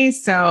way.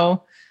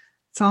 So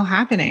it's all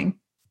happening.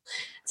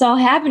 It's all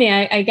happening.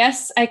 I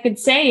guess I could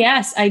say,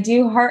 yes, I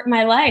do heart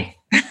my life.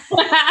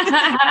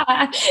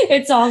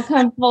 It's all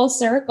come full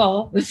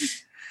circle.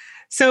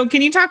 So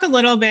can you talk a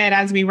little bit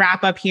as we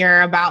wrap up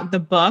here about the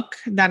book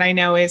that I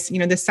know is,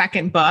 the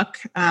second book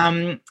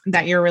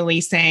that you're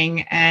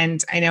releasing.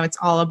 And I know it's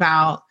all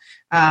about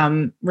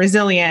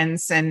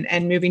resilience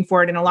and moving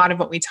forward in a lot of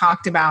what we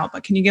talked about,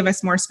 but can you give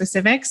us more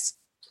specifics?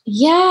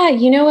 Yeah,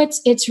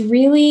 it's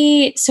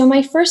really, so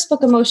my first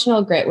book,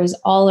 Emotional Grit, was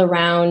all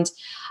around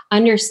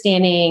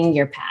understanding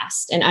your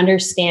past and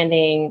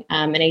understanding,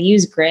 and I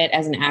use GRIT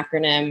as an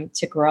acronym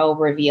to grow,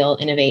 reveal,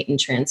 innovate, and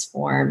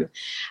transform.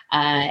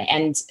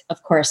 And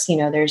of course,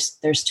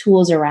 there's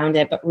tools around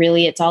it, but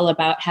really it's all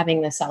about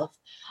having the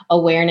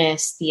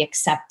self-awareness, the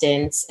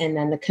acceptance, and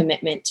then the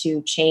commitment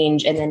to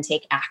change and then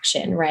take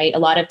action, right? A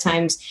lot of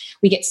times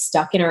we get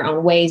stuck in our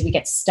own ways. We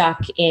get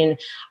stuck in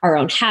our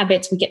own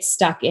habits. We get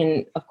stuck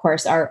in, of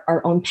course,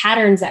 our own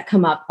patterns that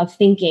come up of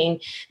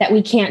thinking that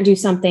we can't do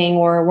something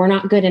or we're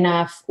not good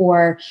enough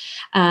or,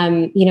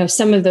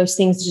 some of those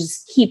things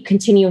just keep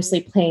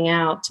continuously playing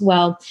out.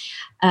 Well,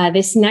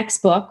 this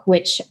next book,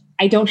 which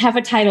I don't have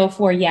a title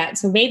for yet,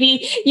 so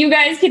maybe you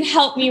guys can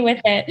help me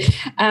with it.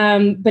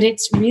 But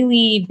it's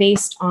really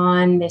based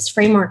on this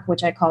framework,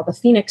 which I call the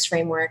Phoenix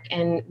Framework,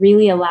 and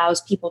really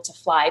allows people to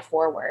fly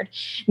forward,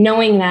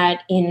 knowing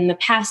that in the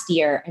past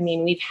year,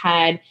 we've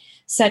had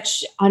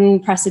such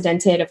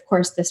unprecedented, of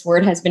course, this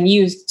word has been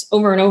used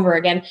over and over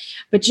again,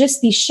 but just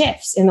these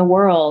shifts in the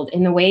world,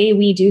 in the way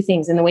we do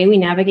things, in the way we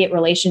navigate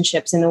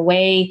relationships, in the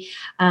way,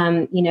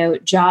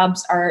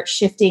 jobs are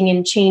shifting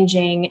and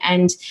changing,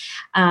 and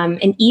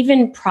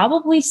even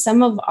probably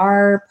some of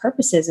our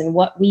purposes and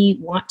what we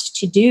want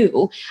to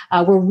do.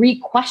 We're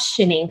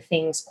re-questioning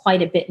things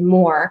quite a bit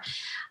more.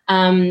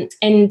 And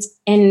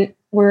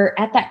we're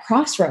at that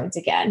crossroads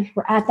again.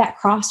 We're at that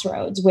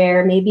crossroads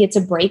where maybe it's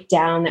a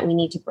breakdown that we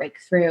need to break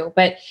through.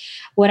 But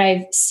what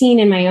I've seen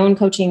in my own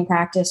coaching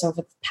practice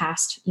over the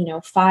past,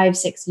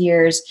 5-6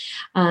 years,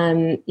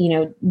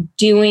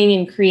 doing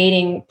and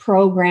creating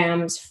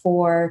programs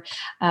for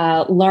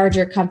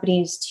larger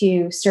companies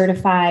to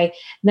certify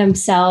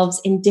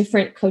themselves in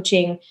different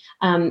coaching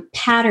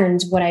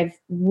patterns, what I've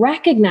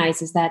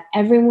recognized is that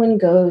everyone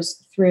goes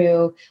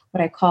through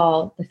what I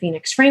call the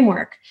Phoenix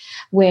Framework,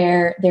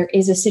 where there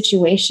is a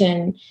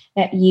situation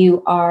that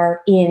you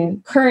are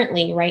in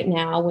currently right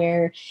now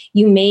where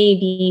you may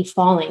be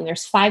falling.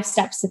 There's 5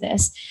 steps to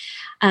this.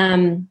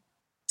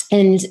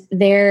 And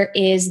there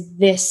is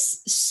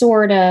this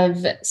sort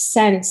of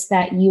sense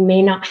that you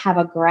may not have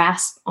a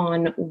grasp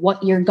on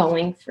what you're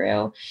going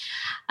through.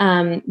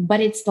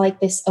 But it's like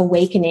this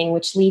awakening,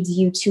 which leads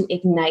you to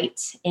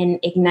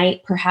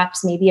ignite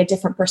perhaps maybe a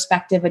different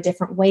perspective, a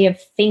different way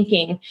of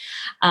thinking,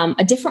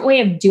 a different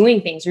way of doing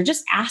things, or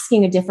just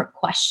asking a different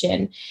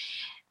question.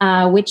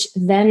 which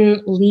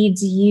then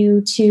leads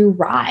you to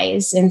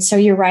rise. And so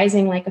you're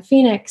rising like a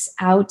phoenix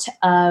out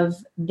of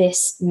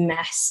this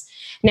mess.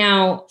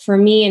 Now, for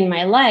me in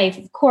my life,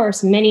 of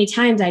course, many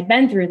times I'd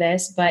been through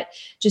this, but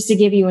just to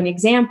give you an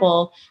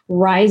example,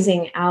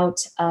 rising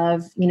out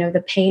of,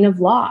 the pain of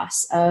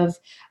loss, of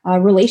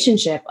a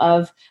relationship,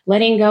 of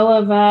letting go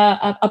of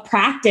a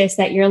practice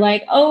that you're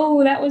like,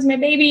 oh, that was my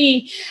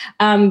baby,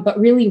 but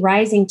really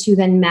rising to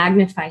then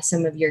magnify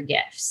some of your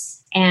gifts.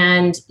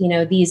 And,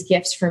 these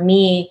gifts for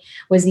me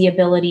was the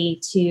ability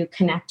to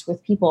connect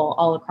with people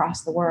all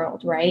across the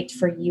world, right?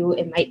 For you,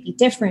 it might be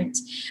different,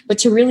 but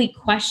to really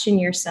question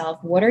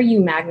yourself, what are you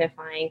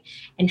magnifying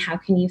and how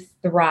can you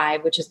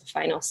thrive, which is the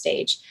final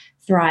stage,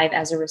 thrive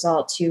as a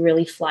result to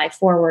really fly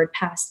forward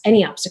past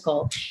any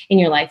obstacle in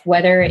your life,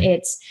 whether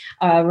it's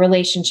a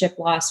relationship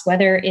loss,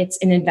 whether it's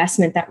an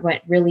investment that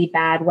went really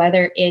bad,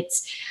 whether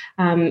it's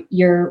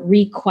you're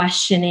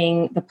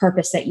re-questioning the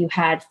purpose that you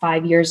had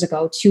 5 years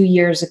ago, 2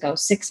 years ago,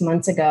 6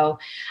 months ago,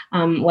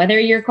 whether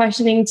you're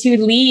questioning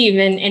to leave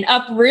and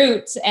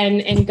uproot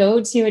and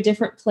go to a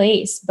different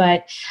place.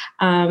 But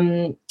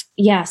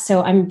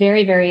so I'm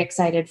very, very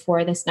excited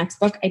for this next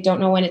book. I don't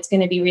know when it's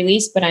going to be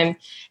released, but I'm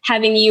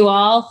having you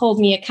all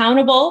hold me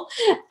accountable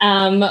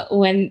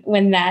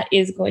when that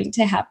is going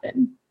to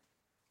happen.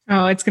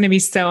 Oh, it's going to be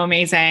so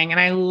amazing. And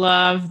I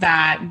love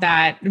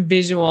that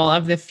visual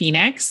of the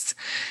phoenix.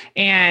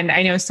 And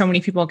I know so many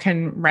people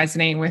can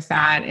resonate with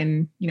that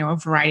in, a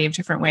variety of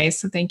different ways.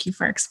 So thank you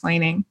for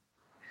explaining.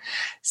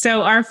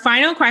 So our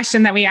final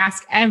question that we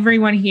ask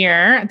everyone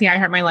here at the I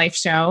Heart My Life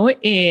show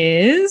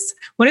is,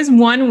 what is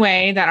one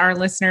way that our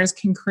listeners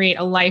can create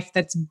a life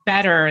that's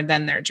better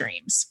than their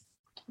dreams?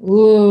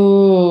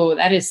 Ooh,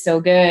 that is so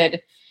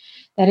good.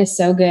 That is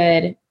so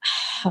good.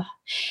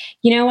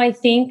 I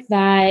think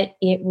that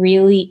it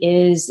really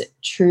is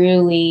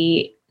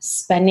truly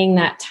spending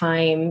that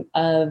time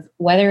of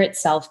whether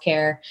it's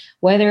self-care,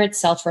 whether it's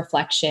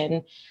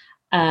self-reflection,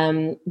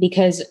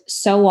 because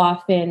so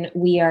often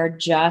we are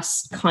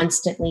just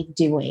constantly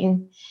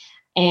doing.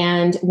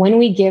 And when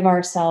we give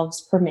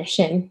ourselves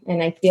permission,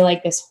 and I feel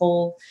like this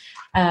whole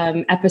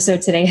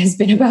episode today has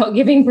been about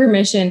giving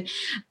permission,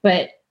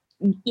 but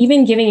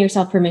even giving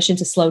yourself permission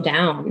to slow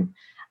down,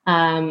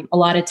 a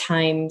lot of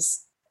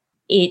times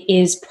it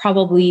is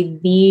probably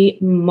the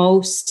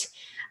most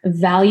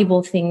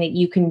valuable thing that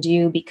you can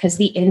do, because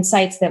the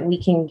insights that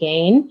we can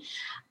gain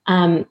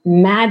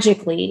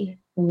magically,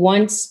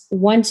 once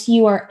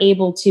you are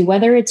able to,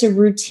 whether it's a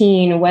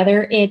routine,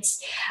 whether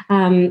it's,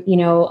 a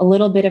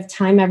little bit of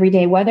time every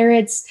day, whether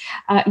it's,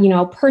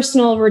 a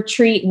personal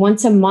retreat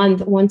once a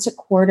month, once a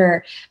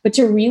quarter, but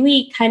to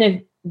really kind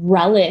of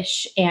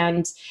relish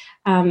and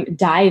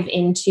dive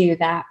into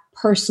that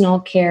personal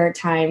care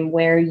time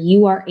where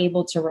you are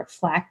able to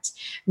reflect,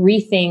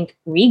 rethink,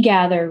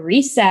 regather,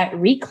 reset,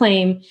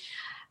 reclaim,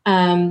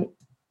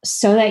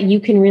 so that you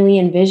can really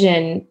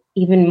envision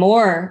even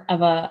more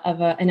of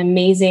an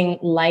amazing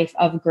life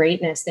of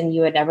greatness than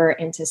you had ever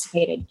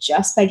anticipated,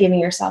 just by giving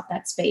yourself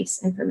that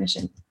space and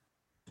permission.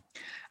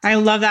 I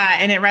love that.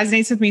 And it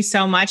resonates with me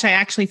so much. I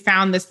actually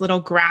found this little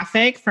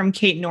graphic from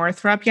Kate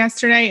Northrup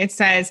yesterday. It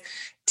says,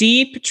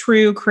 deep,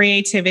 true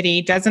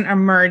creativity doesn't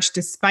emerge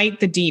despite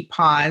the deep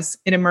pause.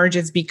 It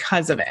emerges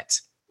because of it.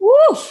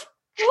 Woof.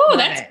 Oh,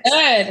 that's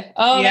good.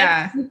 Oh,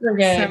 yeah. That's super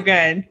good. So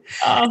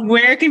good.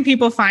 Where can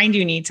people find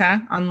you,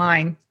 Nita,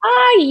 online?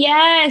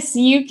 Yes.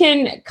 You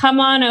can come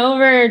on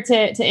over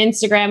to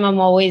Instagram. I'm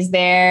always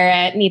there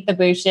at Nita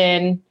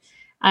Bhushan.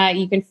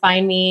 You can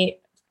find me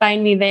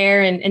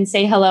there and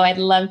say hello. I'd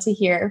love to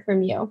hear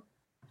from you.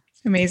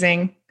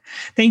 Amazing.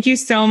 Thank you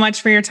so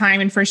much for your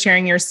time and for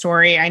sharing your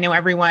story. I know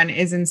everyone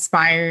is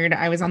inspired.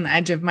 I was on the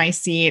edge of my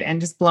seat and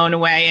just blown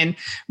away and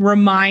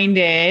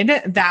reminded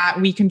that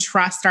we can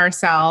trust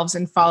ourselves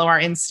and follow our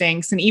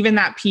instincts. And even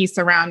that piece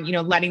around,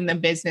 letting the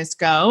business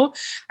go.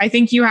 I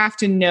think you have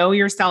to know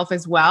yourself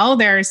as well.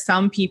 There are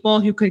some people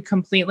who could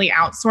completely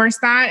outsource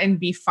that and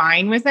be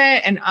fine with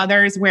it. And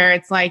others where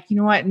it's like, you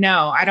know what?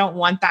 No, I don't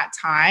want that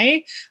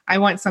tie. I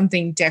want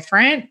something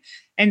different.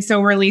 And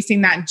so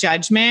releasing that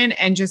judgment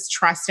and just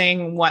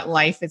trusting what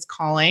life is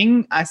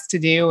calling us to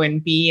do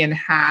and be and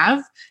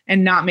have,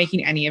 and not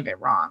making any of it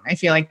wrong. I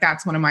feel like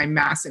that's one of my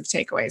massive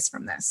takeaways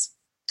from this.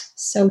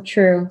 So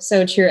true.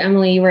 So true.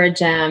 Emily, you were a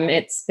gem.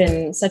 It's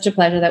been such a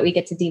pleasure that we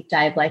get to deep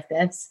dive like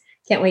this.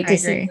 Can't wait to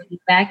see you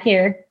back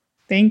here.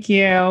 Thank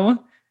you.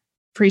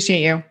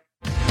 Appreciate you.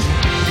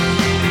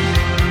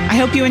 I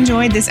hope you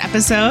enjoyed this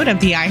episode of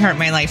the I Heart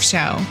My Life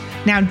show.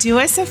 Now, do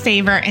us a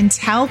favor and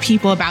tell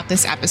people about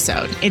this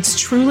episode. It's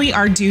truly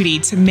our duty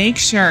to make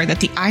sure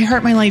that the I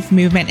Heart My Life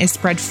movement is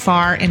spread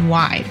far and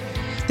wide.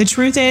 The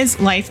truth is,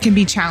 life can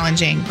be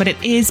challenging, but it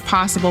is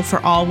possible for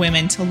all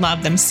women to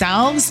love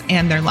themselves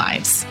and their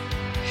lives.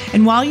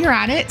 And while you're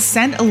at it,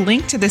 send a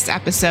link to this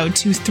episode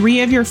to 3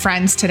 of your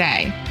friends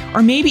today,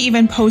 or maybe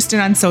even post it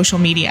on social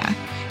media.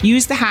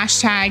 Use the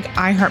hashtag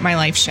I Heart My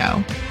Life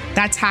Show.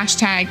 That's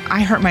hashtag I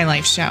Heart My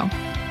Life Show.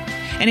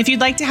 And if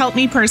you'd like to help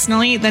me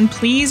personally, then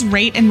please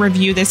rate and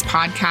review this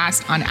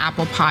podcast on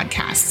Apple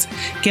Podcasts.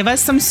 Give us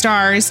some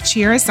stars,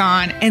 cheer us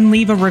on, and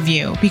leave a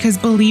review, because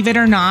believe it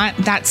or not,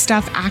 that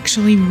stuff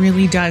actually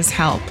really does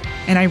help.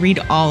 And I read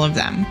all of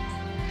them.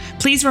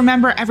 Please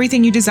remember,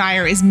 everything you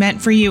desire is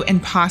meant for you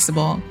and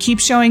possible. Keep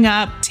showing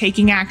up,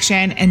 taking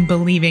action, and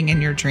believing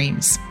in your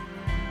dreams.